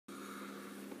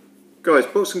Guys,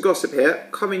 Boxing Gossip here,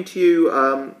 coming to you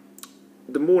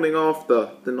the morning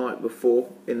after the night before,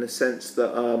 in the sense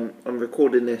that I'm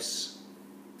recording this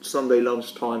Sunday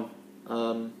lunchtime.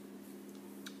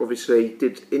 Obviously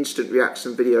did instant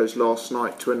reaction videos last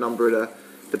night to a number of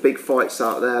the big fights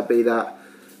out there, be that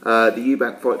the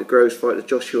Eubank fight, the Groves fight, the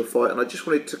Joshua fight, and I just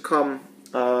wanted to come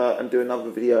and do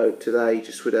another video today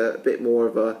just with a bit more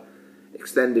of a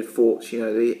extended thoughts. You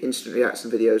know, the instant reaction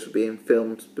videos were being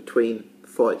filmed between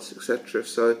fights, etc.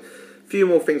 So a few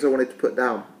more things I wanted to put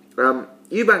down.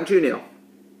 Eubank Jr,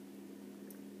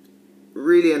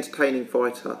 really entertaining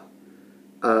fighter,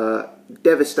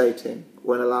 devastating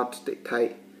when allowed to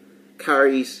dictate,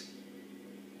 carries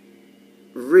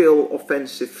real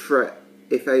offensive threat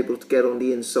if able to get on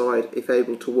the inside, if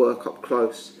able to work up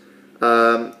close.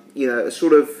 You know, a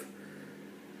sort of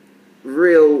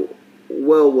real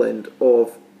whirlwind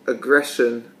of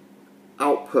aggression,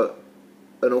 output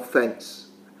and offence.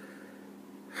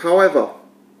 However,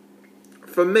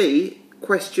 for me,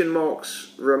 question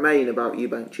marks remain about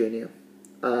Eubank Jr.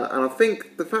 And I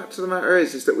think the fact of the matter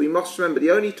is that we must remember the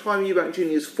only time Eubank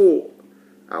Jr has fought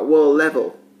at world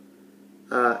level,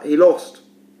 he lost.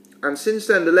 And since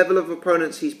then, the level of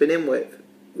opponents he's been in with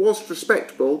was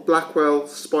respectable. Blackwell,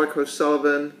 Spike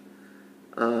O'Sullivan,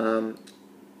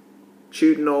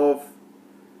 Chudinov,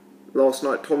 last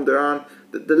night Tom Doran.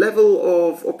 The level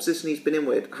of opposition he's been in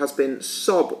with has been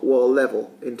sub-world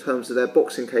level in terms of their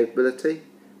boxing capability,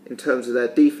 in terms of their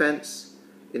defence,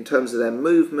 in terms of their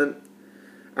movement.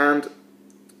 And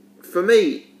for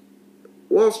me,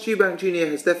 whilst Eubank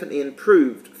Jr has definitely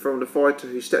improved from the fighter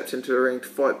who stepped into the ring to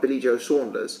fight Billy Joe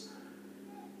Saunders,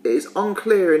 it is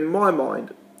unclear in my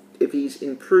mind if he's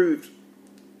improved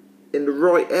in the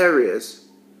right areas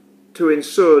to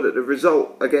ensure that the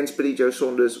result against Billy Joe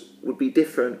Saunders would be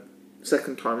different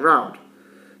second time round.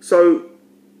 So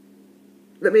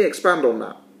let me expand on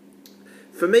that.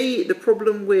 For me, the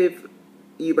problem with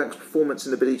Eubank's performance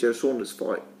in the Billy Joe Saunders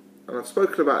fight, and I've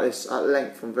spoken about this at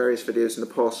length on various videos in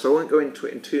the past, so I won't go into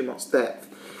it in too much depth,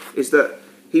 is that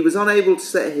he was unable to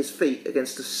set his feet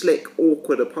against a slick,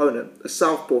 awkward opponent, a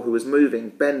southpaw who was moving,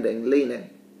 bending, leaning.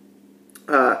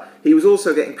 He was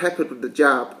also getting peppered with the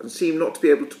jab and seemed not to be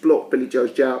able to block Billy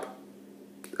Joe's jab.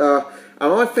 And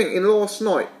I think in last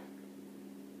night,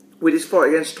 with his fight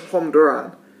against Tom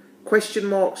Doran, question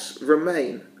marks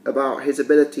remain about his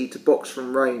ability to box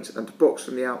from range and to box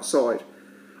from the outside.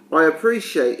 I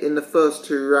appreciate in the first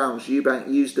two rounds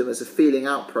Eubank used them as a feeling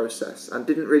out process and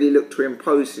didn't really look to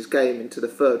impose his game into the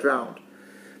third round.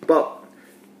 But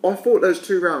I thought those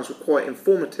two rounds were quite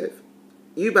informative.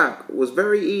 Eubank was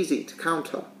very easy to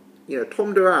counter. You know,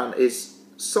 Tom Doran is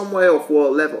some way off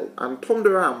world level, and Tom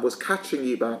Doran was catching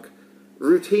Eubank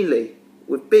routinely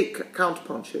with big counter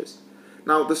punches.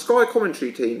 Now, the Sky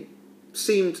commentary team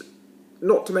seemed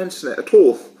not to mention it at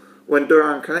all when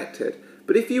Doran connected,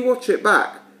 but if you watch it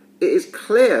back, it is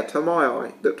clear to my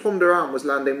eye that Tom Doran was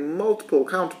landing multiple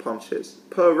counter punches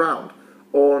per round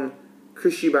on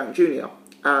Chris Eubank Jr.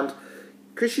 And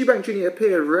Chris Eubank Jr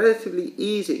appeared relatively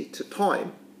easy to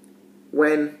time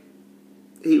when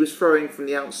he was throwing from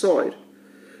the outside.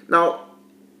 Now,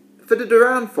 for the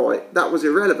Doran fight, that was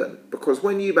irrelevant, because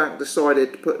when Eubank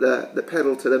decided to put the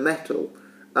pedal to the metal,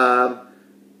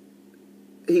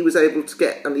 he was able to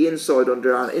get on the inside on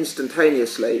Doran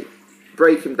instantaneously,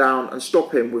 break him down and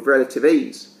stop him with relative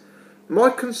ease. My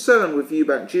concern with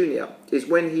Eubank Jr is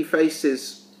when he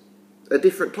faces a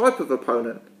different type of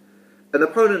opponent. An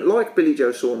opponent like Billy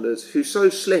Joe Saunders, who's so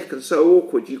slick and so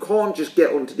awkward, you can't just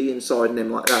get onto the inside in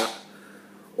him like that.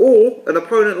 Or an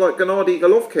opponent like Gennady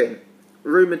Golovkin,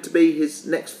 rumoured to be his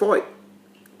next fight,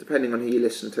 depending on who you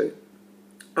listen to.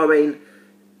 I mean,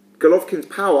 Golovkin's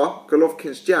power,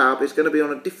 Golovkin's jab, is going to be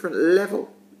on a different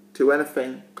level to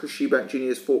anything Chris Eubank Jr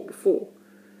has fought before.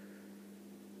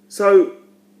 So,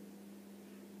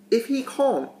 if he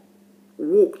can't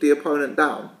walk the opponent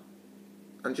down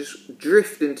and just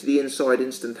drift into the inside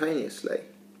instantaneously,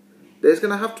 there's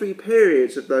going to have to be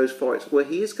periods of those fights where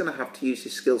he is going to have to use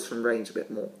his skills from range a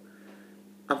bit more.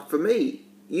 And for me,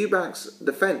 Eubank's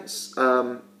defence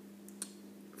from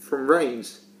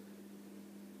range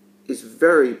is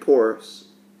very porous,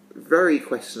 very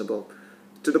questionable,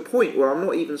 to the point where I'm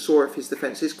not even sure if his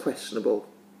defence is questionable,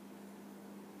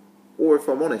 or if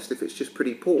I'm honest, if it's just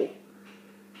pretty poor.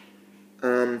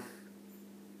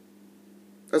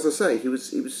 As I say, he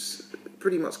was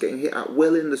pretty much getting hit at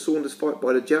will in the Saunders fight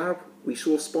by the jab. We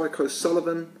saw Spike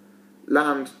O'Sullivan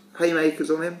land haymakers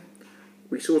on him.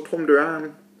 We saw Tom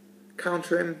Doran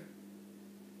counter him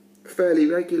fairly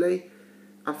regularly.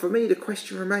 And for me, the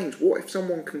question remains, what if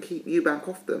someone can keep Eubank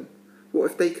off them?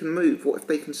 What if they can move? What if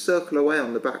they can circle away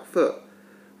on the back foot?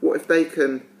 What if they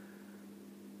can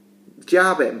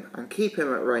jab him and keep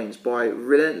him at range by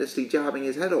relentlessly jabbing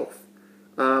his head off?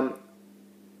 And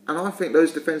I think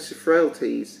those defensive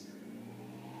frailties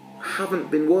haven't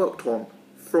been worked on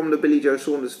from the Billy Joe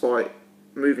Saunders fight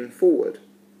moving forward.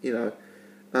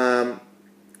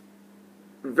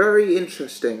 Very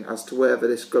interesting as to whether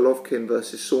this Golovkin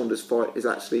versus Saunders fight is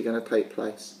actually going to take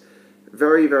place.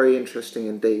 Very, very interesting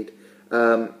indeed.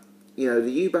 The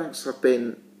Eubanks have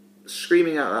been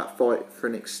screaming out that fight for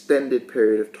an extended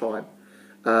period of time.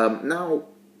 Now,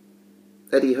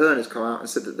 Eddie Hearn has come out and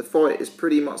said that the fight is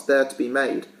pretty much there to be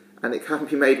made, and it can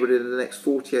be made within the next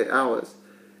 48 hours.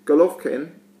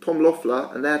 Golovkin, Tom Loeffler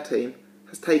and their team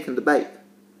has taken the bait.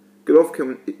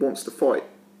 Golovkin wants to fight.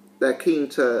 They're keen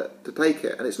to take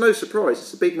it, and it's no surprise.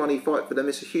 It's a big money fight for them.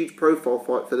 It's a huge profile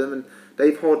fight for them, and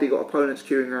they've hardly got opponents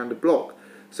queuing around the block.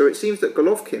 So it seems that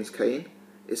Golovkin's keen.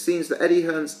 It seems that Eddie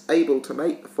Hearn's able to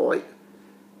make the fight.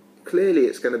 Clearly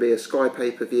it's going to be a Sky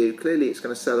pay-per-view. Clearly it's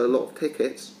going to sell a lot of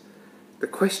tickets. The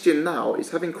question now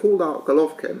is, having called out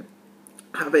Golovkin,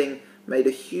 having made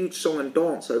a huge song and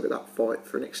dance over that fight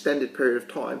for an extended period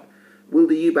of time, will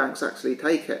the Eubanks actually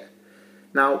take it?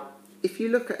 Now, if you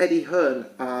look at Eddie Hearn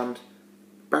and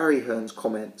Barry Hearn's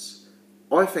comments,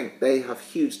 I think they have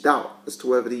huge doubt as to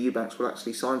whether the Eubanks will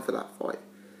actually sign for that fight.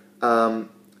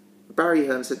 Barry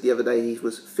Hearn said the other day he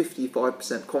was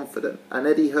 55% confident, and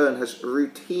Eddie Hearn has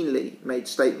routinely made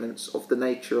statements of the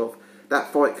nature of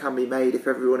that fight can be made if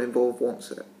everyone involved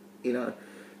wants it.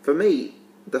 For me,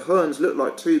 the Hearns look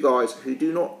like two guys who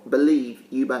do not believe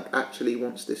Eubank actually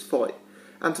wants this fight.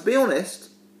 And to be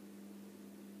honest,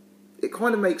 it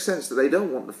kind of makes sense that they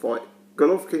don't want the fight.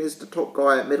 Golovkin is the top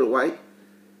guy at middleweight.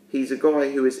 He's a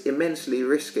guy who is immensely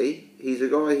risky. He's a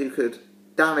guy who could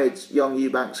damage young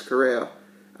Eubank's career.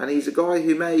 And he's a guy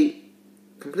who may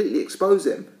completely expose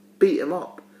him, beat him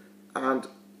up. And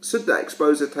should that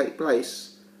exposure take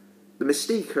place, the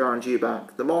mystique around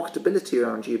Eubank, the marketability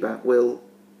around Eubank will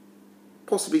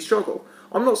possibly struggle.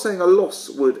 I'm not saying a loss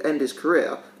would end his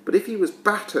career, but if he was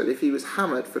battered, if he was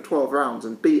hammered for 12 rounds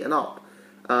and beaten up,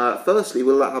 firstly,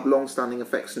 will that have long-standing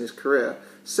effects in his career?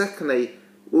 Secondly,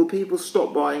 will people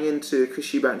stop buying into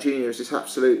Chris Eubank Jr. as this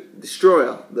absolute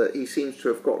destroyer that he seems to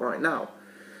have got right now?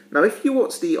 Now, if you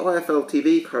watch the IFL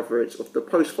TV coverage of the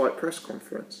post-fight press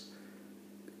conference,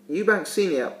 Eubank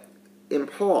Sr.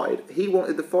 implied he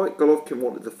wanted the fight, Golovkin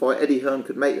wanted the fight, Eddie Hearn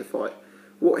could make the fight.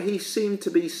 What he seemed to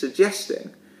be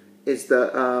suggesting is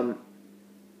that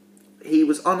he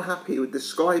was unhappy with the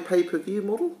Sky pay-per-view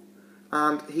model,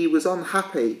 and he was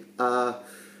unhappy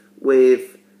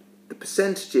with the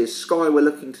percentages Sky were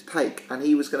looking to take, and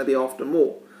he was going to be after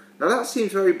more. Now that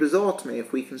seems very bizarre to me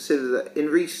if we consider that in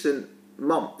recent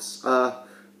months,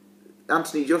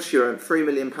 Anthony Joshua earned £3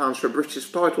 million for a British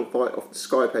title fight off the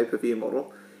Sky pay-per-view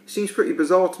model. It seems pretty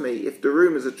bizarre to me if the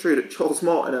rumours are true that Charles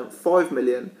Martin earned £5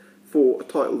 million for a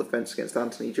title defence against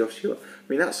Anthony Joshua. I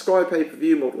mean, that Sky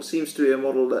pay-per-view model seems to be a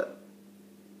model that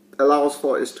allows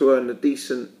fighters to earn a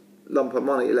decent lump of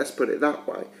money, let's put it that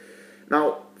way.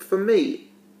 Now, for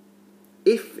me,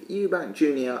 if Eubank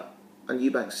Jr. and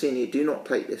Eubank Sr. do not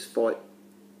take this fight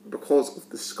because of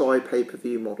the Sky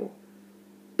pay-per-view model,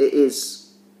 it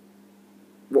is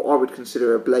what I would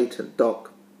consider a blatant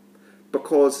duck.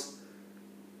 Because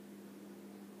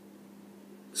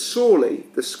surely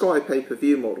the Sky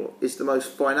pay-per-view model is the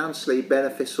most financially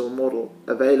beneficial model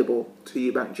available to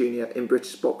Eubank Jr. in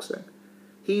British boxing.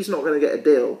 He's not going to get a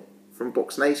deal from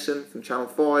Box Nation, from Channel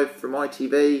 5, from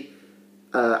ITV,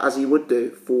 as he would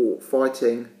do for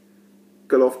fighting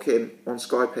Golovkin on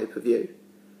Sky pay-per-view.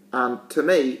 And to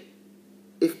me,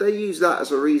 if they use that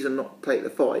as a reason not to take the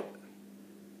fight,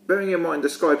 bearing in mind the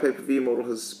Sky pay-per-view model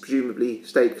has presumably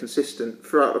stayed consistent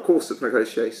throughout the course of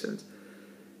negotiations,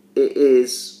 it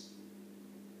is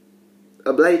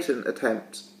a blatant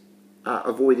attempt at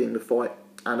avoiding the fight,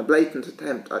 and a blatant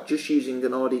attempt at just using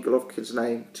Gennady Golovkin's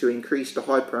name to increase the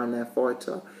hype around their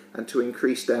fighter and to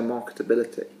increase their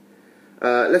marketability.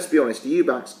 Let's be honest, the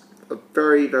Eubanks are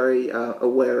very, very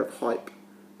aware of hype.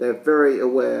 They're very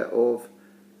aware of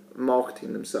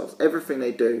marketing themselves. Everything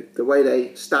they do, the way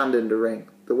they stand in the ring,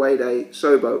 the way they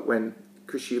showboat when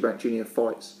Chris Eubank Jr.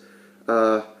 fights,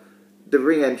 the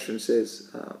ring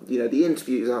entrances, the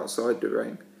interviews outside the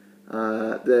ring,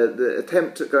 the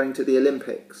attempt at going to the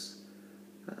Olympics,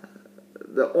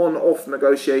 the on-off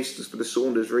negotiations for the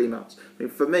Saunders rematch. I mean,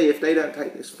 for me, if they don't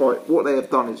take this fight, what they have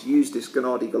done is use this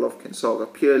Gennady Golovkin saga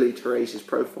purely to raise his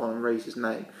profile and raise his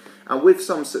name, and with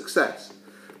some success.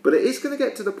 But it is going to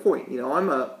get to the point,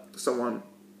 I'm someone,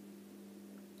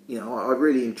 I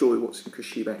really enjoy watching Chris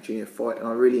Eubank Jr. fight, and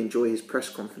I really enjoy his press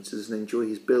conferences and enjoy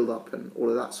his build-up and all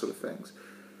of that sort of things.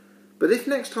 But if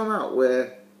next time out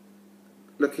we're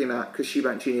looking at Chris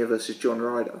Eubank Jr. versus John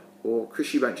Ryder, or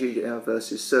Chris Eubank Jr.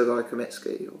 versus Sergei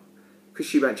Kametsky, or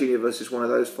Chris Eubank Jr. versus one of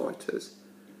those fighters,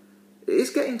 it is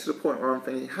getting to the point where I'm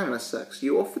thinking, hang on a sec, so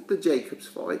you offered the Jacobs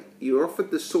fight, you were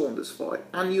offered the Saunders fight,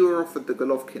 and you were offered the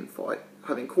Golovkin fight,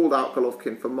 having called out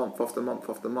Golovkin for month after month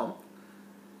after month.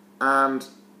 And,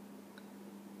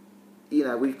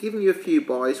 we've given you a few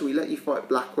buys. We let you fight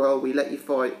Blackwell, we let you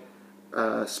fight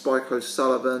Spike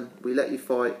O'Sullivan, we let you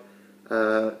fight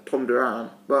Tom Doran,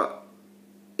 but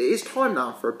it is time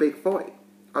now for a big fight.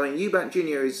 I mean, Eubank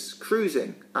Jr. is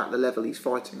cruising at the level he's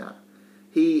fighting at.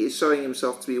 He is showing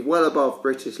himself to be well above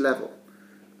British level.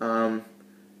 And,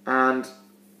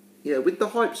 with the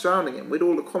hype surrounding him, with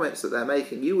all the comments that they're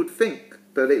making, you would think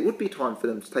that it would be time for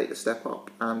them to take the step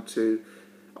up and to,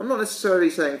 I'm not necessarily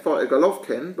saying fight a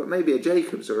Golovkin, but maybe a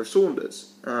Jacobs or a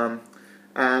Saunders. It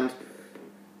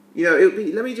would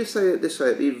be, let me just say it this way,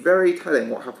 it would be very telling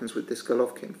what happens with this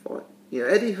Golovkin fight.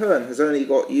 Eddie Hearn has only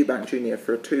got Eubank Jr.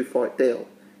 for a 2-fight deal.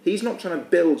 He's not trying to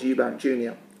build Eubank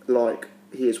Jr. like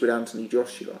he is with Anthony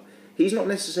Joshua. He's not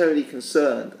necessarily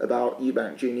concerned about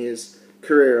Eubank Jr.'s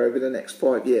career over the next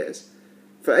 5 years.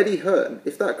 For Eddie Hearn,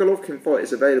 if that Golovkin fight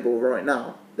is available right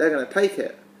now, they're going to take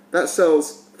it. That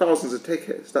sells thousands of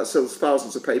tickets. That sells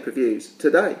thousands of pay-per-views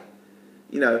today.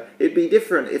 It'd be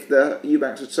different if the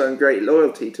Eubanks had shown great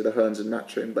loyalty to the Hearns and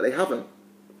Matchroom, but they haven't.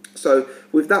 So,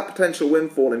 with that potential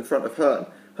windfall in front of Hearn,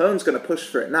 Hearn's going to push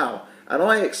for it now. And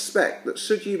I expect that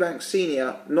should Eubank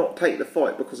Sr. not take the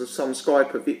fight because of some Sky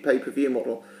pay-per-view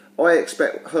model, I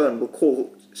expect Hearn will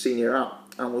call Sr. out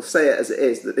and will say it as it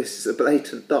is, that this is a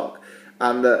blatant dog.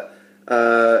 And that,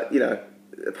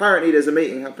 apparently there's a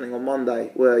meeting happening on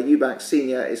Monday where Eubank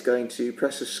Sr. is going to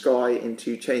pressure Sky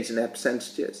into changing their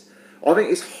percentages. I think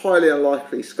it's highly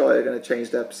unlikely Sky are going to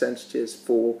change their percentages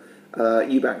for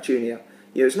Eubank Jr.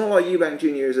 It's not like Eubank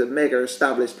Jr. is a mega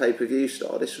established pay-per-view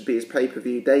star. This would be his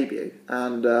pay-per-view debut.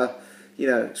 And,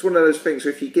 it's one of those things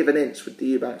where if you give an inch with the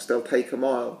Eubanks, they'll take a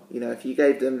mile. If you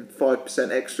gave them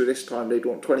 5% extra this time, they'd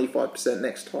want 25%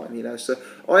 next time, So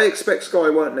I expect Sky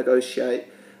won't negotiate.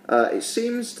 It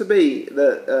seems to be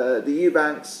that the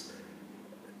Eubanks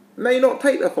may not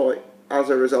take the fight as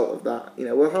a result of that.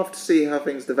 We'll have to see how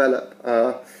things develop.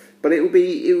 But it would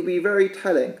be very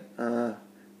telling.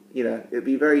 It would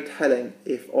be very telling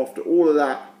if after all of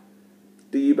that,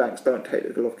 the Eubanks don't take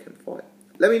the Golovkin fight.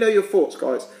 Let me know your thoughts,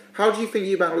 guys. How do you think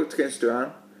Eubank looked against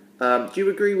Doran? Do you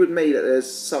agree with me that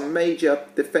there's some major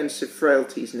defensive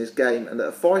frailties in his game, and that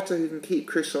a fighter who can keep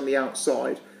Chris on the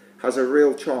outside has a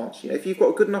real chance? If you've got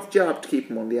a good enough jab to keep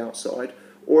him on the outside,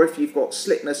 or if you've got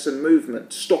slickness and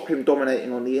movement to stop him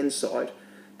dominating on the inside,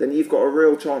 then you've got a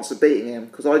real chance of beating him,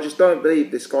 because I just don't believe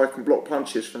this guy can block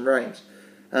punches from range.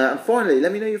 And finally,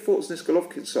 let me know your thoughts on this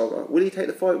Golovkin saga. Will he take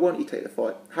the fight? Won't he take the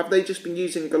fight? Have they just been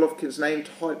using Golovkin's name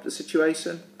to hype the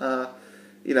situation?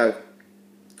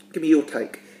 Give me your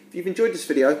take. If you've enjoyed this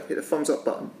video, hit the thumbs up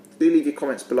button. Do leave your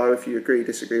comments below if you agree,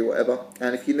 disagree, whatever.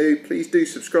 And if you're new, please do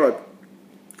subscribe.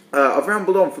 I've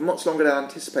rambled on for much longer than I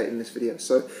anticipated in this video,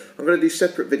 so I'm going to do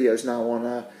separate videos now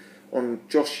on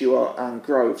Joshua and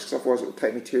Groves, because otherwise it will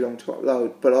take me too long to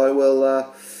upload. But I will...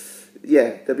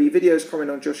 there'll be videos coming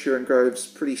on Joshua and Groves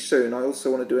pretty soon. I also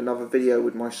want to do another video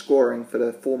with my scoring for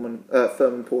the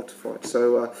Furman Porter fight.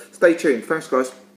 So stay tuned. Thanks, guys.